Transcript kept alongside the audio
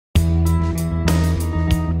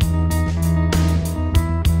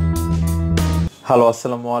Hello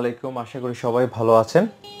আসসালামু আলাইকুম, আশা করি সবাই ভালো আছেন।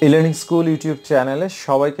 ইলার্নিং স্কুল ইউটিউব চ্যানেলে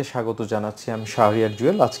সবাইকে স্বাগত জানাচ্ছি। আমি শাহরিয়ার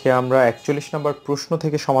জুয়েল। আজকে আমরা 41 নম্বর প্রশ্ন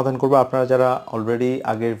থেকে সমাধান করব। আপনারা যারা অলরেডি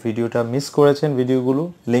আগের ভিডিওটা মিস করেছেন, ভিডিওগুলো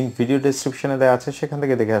লিংক ভিডিও ডেসক্রিপশনে দেওয়া আছে, সেখান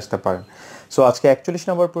থেকে দেখে আসতে পারেন। সো আজকে 41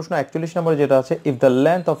 নম্বর প্রশ্ন। 41 নম্বর যেটা আছে, if the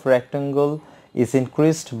length of rectangle is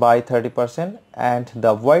increased by 30% and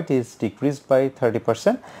the width is decreased by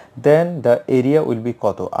 30%, then the area will be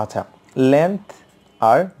কত? আচ্ছা, লেন্থ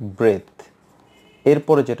আর ব্রেথ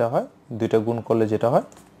এরপরে যেটা হয়, দুইটা গুণ করলে যেটা হয়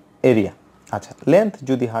এরিয়া। আচ্ছা, লেন্থ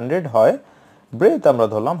যদি 100 হয়, ব্রেথ আমরা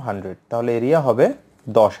ধরলাম 100, তাহলে এরিয়া হবে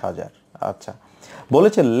 10,000। আচ্ছা,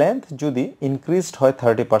 বলেছে লেন্থ যদি ইনক্রিজড হয়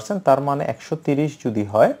 30%, তার মানে 130 যদি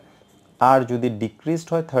হয়, আর যদি ডিক্রিজড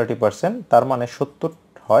হয় 30%, তার মানে 70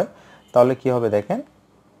 হয়, তাহলে কি হবে দেখেন,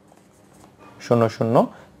 0 0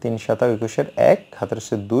 3 7 21 1 হাতের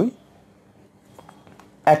 2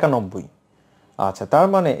 91। আচ্ছা, তার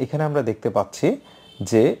মানে এখানে আমরা দেখতে পাচ্ছি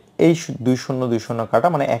যে এই 2 0 2 0 কাটা,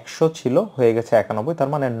 মানে 100 ছিল, হয়ে গেছে 91, তার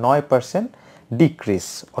মানে 9% ডিক্রিজ,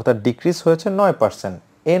 অর্থাৎ ডিক্রিজ হয়েছে 9%।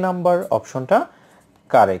 এ নাম্বার অপশনটা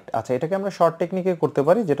কারেক্ট। আচ্ছা, এটাকে আমরা শর্ট টেকনিকে করতে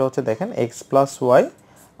পারি, যেটা হচ্ছে দেখেন x প্লাস ওয়াই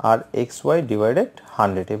আর এক্স ওয়াই ডিভাইডেড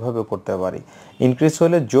 100, এভাবেও করতে পারি। ইনক্রিজ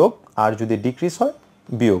হলে যোগ, আর যদি ডিক্রিজ হয়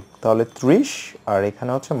বিয়োগ, তাহলে 30, আর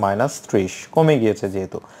এখানে হচ্ছে -30, কমে গিয়েছে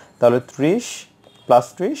যেহেতু, তাহলে 30 প্লাস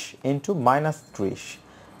 30 ইন্টু -30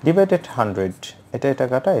 ডিভাইডেড 100। এটা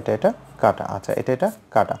কাটা, এটা কাটা। আচ্ছা, এটা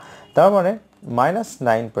কাটা, তার মানে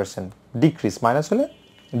 -9% ডিক্রিজ, মাইনাস হলে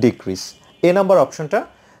ডিক্রিজ। এ নাম্বার অপশনটা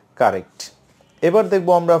কারেক্ট। এবার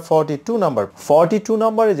দেখবো আমরা 42 নাম্বার। 42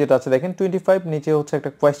 নাম্বারে যেটা আছে দেখেন, 25 নিচে হচ্ছে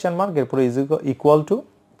একটা কোয়েশ্চেন মার্ক, এরপরে is equal to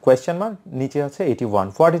question mark, নিচে আছে 81।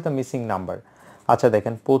 What is the missing number? আচ্ছা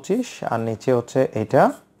দেখেন, 25 আর নিচে হচ্ছে এটা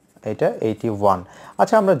 81।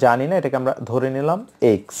 আচ্ছা, আমরা জানি না, এটাকে আমরা ধরে নিলাম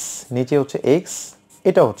x, নিচে হচ্ছে x,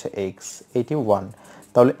 এটা হচ্ছে x 81,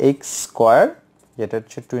 তাহলে x স্কোয়ার, যেটা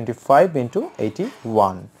হচ্ছে 25 ইন্টু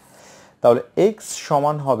 81, তাহলে x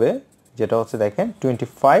সমান হবে, যেটা হচ্ছে দেখেন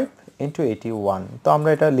 25 ইন্টু 81। তো আমরা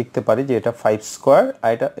এটা লিখতে পারি যে এটা 5 স্কোয়ার,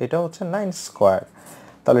 আর এটা হচ্ছে 9 স্কোয়ার,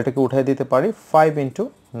 তাহলে এটাকে উঠাই দিতে পারি 5 ইন্টু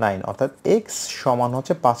 9, অর্থাৎ x সমান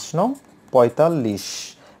হচ্ছে 5 9 45।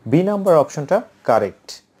 বি নাম্বার অপশনটা কারেক্ট।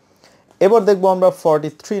 এবার দেখবো আমরা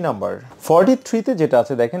 43 নাম্বার। 43তে যেটা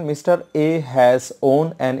আছে দেখেন, mister A has won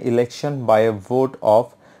an election by A vote of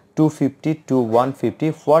 250 to 150,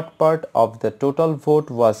 what part of the total vote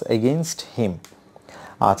was against him?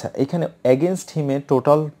 আচ্ছা, এখানে এগেনস্ট হিমে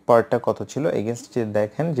টোটাল পার্টটা কত ছিল? এগেনস্ট যে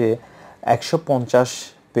দেখেন যে 150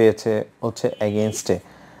 পেয়েছে হচ্ছে এগেনস্টে,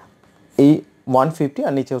 এই 150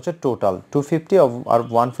 আর নিচে হচ্ছে টোটাল 250, আর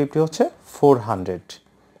 150 হচ্ছে 400,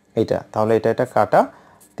 এটা, তাহলে এটা কাটা,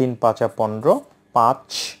 3 5 15,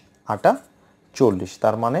 5 8 40,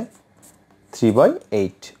 তার মানে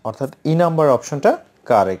 3/8, অর্থাৎ ই নাম্বার অপশনটা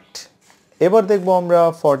কারেক্ট। এবার দেখবো আমরা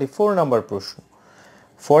 44 নাম্বার প্রশ্ন।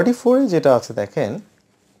 44-এ যেটা আছে দেখেন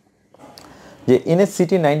যে in a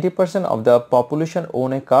city 90% of the population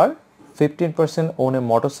own a car, 15% own a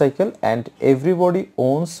motorcycle, and everybody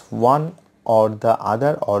owns one or the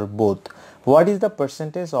other or both. What is the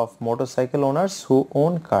percentage of motorcycle owners who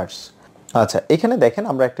own cars? আচ্ছা, এখানে দেখেন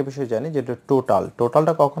আমরা একটা বিষয় জানি, যেটা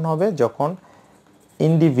টোটালটা কখন হবে? যখন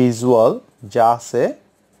ইন্ডিভিজুয়াল যা আছে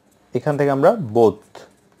এখান থেকে আমরা বোথ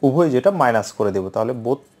উভয় যেটা মাইনাস করে দেব, তাহলে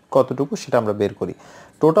বোথ কতটুকু সেটা আমরা বের করি।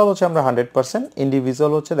 টোটাল হচ্ছে আমরা 100%,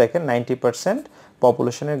 ইন্ডিভিজুয়াল হচ্ছে দেখেন 90%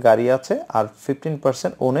 পপুলেশনের গাড়ি আছে, আর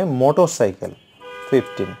 15% ওনে মোটরসাইকেল,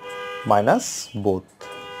 15 মাইনাস বোথ,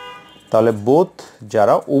 তাহলে বোথ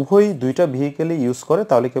যারা উভয় দুইটা ভেহিকেলই ইউজ করে,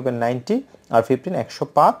 তাহলে কি হবে 90 আর 15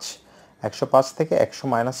 105 থেকে 100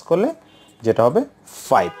 মাইনাস করলে যেটা হবে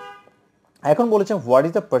 5। এখন বলেছেন what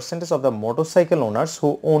is the percentage of the motorcycle owners who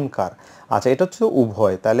won কার? আচ্ছা, এটা হচ্ছে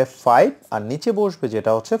উভয়, তাহলে 5 আর নিচে বসবে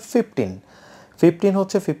যেটা হচ্ছে 15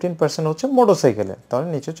 হচ্ছে 15% হচ্ছে মোটরসাইকেলের, তাহলে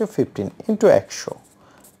নিচে হচ্ছে 15 ইন্টু 100,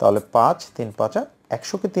 তাহলে 5 3 5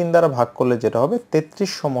 100কে 3 দ্বারা ভাগ করলে যেটা হবে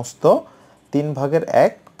 33 সমস্ত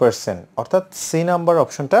 3/1%, অর্থাৎ সি নাম্বার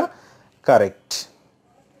অপশনটা কারেক্ট।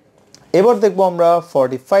 এবার দেখবো আমরা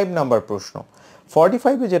 45 নাম্বার প্রশ্ন।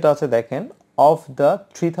 45-এ যেটা আছে দেখেন, of the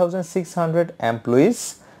 3,600 employees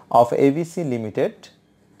of ABC Limited,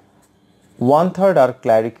 1/3 are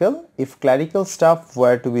clerical. If clerical staff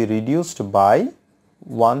were to be reduced by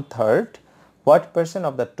 1/3, what percent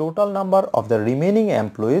of the total number of the remaining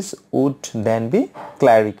employees would then be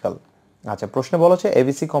clerical? আচ্ছা, প্রশ্নে বলা হচ্ছে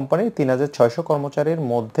ABC কোম্পানির 3,600 কর্মচারীর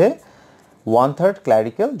মধ্যে 1/3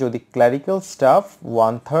 clerical, যদি clerical staff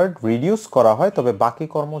 1/3 reduce করা হয়, তবে বাকি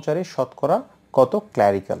কর্মচারী শতকরা কত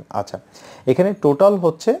ক্লারিক্যাল? আচ্ছা, এখানে টোটাল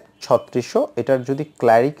হচ্ছে 3600, এটার যদি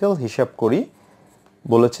ক্লারিক্যাল হিসাব করি,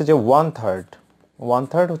 বলেছে যে 1/3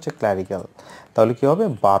 1/3 হচ্ছে ক্ল্যারিক্যাল, তাহলে কি হবে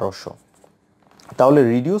 1200। তাহলে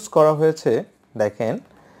রিডিউস করা হয়েছে, দেখেন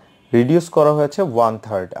রিডিউস করা হয়েছে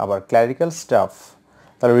 1/3, আবার ক্ল্যারিক্যাল স্টাফ,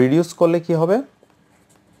 তাহলে রিডিউস করলে কি হবে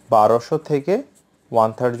 1200 থেকে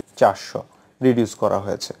 1/3 400 রিডিউস করা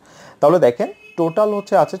হয়েছে। তাহলে দেখেন টোটাল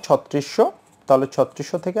হচ্ছে আছে 3600, তাহলে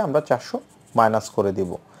 3600 থেকে আমরা 400 মাইনাস করে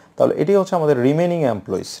দিব, তাহলে এটি হচ্ছে আমাদের রিমেনিং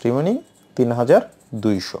এমপ্লয়িজ, রিমেনিং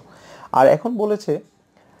 3200। আর এখন বলেছে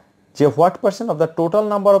যে what percent of the total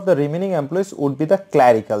number of the remaining employees would be the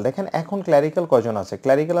clerical. দেখেন এখন ক্ল্যারিক্যাল কয়জন আছে,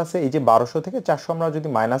 ক্ল্যারিক্যাল আছে এই যে 1200 থেকে 400 আমরা যদি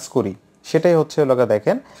মাইনাস করি সেটাই হচ্ছে লগা,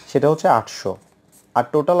 দেখেন সেটা হচ্ছে 800, আর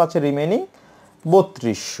টোটাল আছে রিমেনিং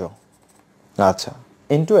 3200। আচ্ছা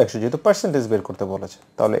ইন্টু 100, যেহেতু পার্সেন্টেজ বের করতে বলেছে,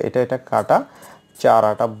 তাহলে এটা কাটা 4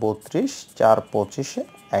 8 32, 4 25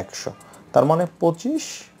 100, তার মানে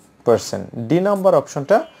 25%। ডি নাম্বার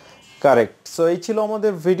অপশনটা কারেক্ট। সো এই ছিল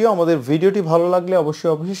আমাদের ভিডিও। আমাদের ভিডিওটি ভালো লাগলে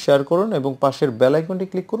অবশ্যই শেয়ার করুন এবং পাশের বেল আইকনটি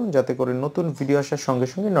ক্লিক করুন যাতে করে নতুন ভিডিও আসার সঙ্গে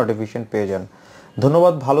সঙ্গে নোটিফিকেশন পেয়ে যান।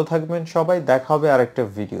 ধন্যবাদ, ভালো থাকবেন সবাই, দেখা হবে আরেকটা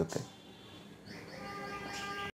ভিডিওতে।